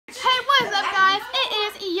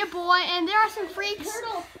your boy, and there are some freaks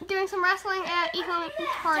doing some wrestling at Ethan's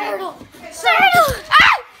party. Turtle! Sorry,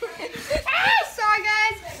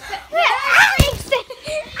 guys.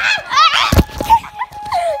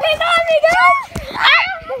 He's on me, guys!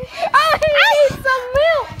 I need some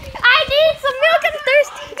milk! I need some milk! I'm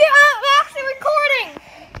thirsty! I'm actually recording!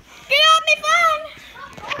 Get off my phone!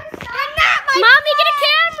 You're not my Mommy, get a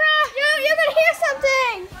camera! You're gonna hear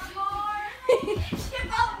something!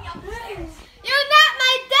 You're not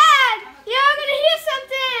my dad! You're gonna hear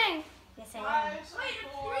something! Yes, I am.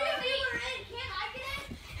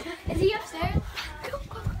 Is he upstairs?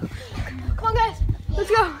 Come on, guys. Let's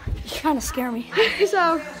go. You're trying to scare me.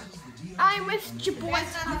 So, I'm with your boy.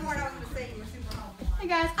 Hey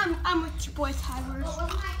guys, I'm with your boy Tyler.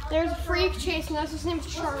 There's a freak chasing us. His name's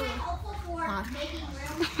Charlie.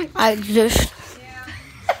 I just...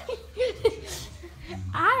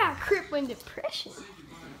 I got crippling depression.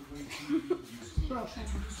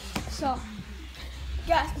 So,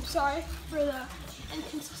 guys, I'm sorry for the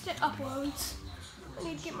inconsistent uploads. I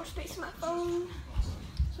need to get more space on my phone.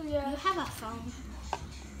 So yeah. You have a phone.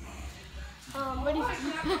 What do you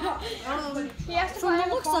think? He has to From find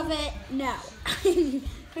the looks of it, no.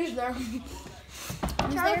 Who's there?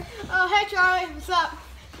 Charlie? Oh, hey Charlie, what's up?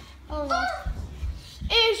 Oh no.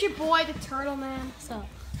 It is your boy, the Turtle Man. What's up?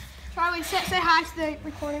 Charlie, say hi to the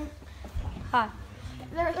recording. Hi.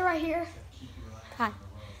 They're right here. Hi.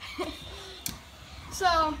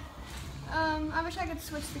 So, I wish I could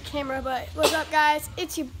switch the camera, but what's up, guys?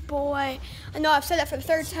 It's your boy. I know I've said that for the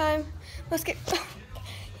third time. Let's get.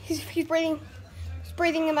 He's breathing. He's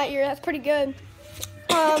breathing in my ear. That's pretty good.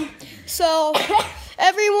 So,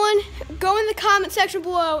 everyone, go in the comment section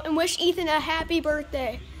below and wish Ethan a happy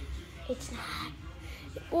birthday. It's not.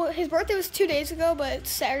 Well, his birthday was 2 days ago, but it's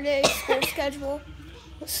Saturday school schedule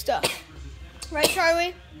stuff. Right,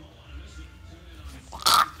 Charlie?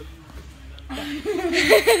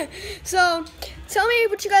 So, tell me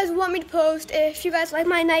what you guys want me to post if you guys like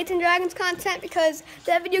my Knights and Dragons content, because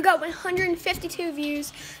that video got 152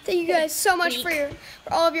 views. Thank you guys so much for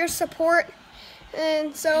all of your support.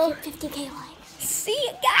 And so, 50K likes. see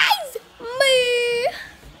you guys. Bye.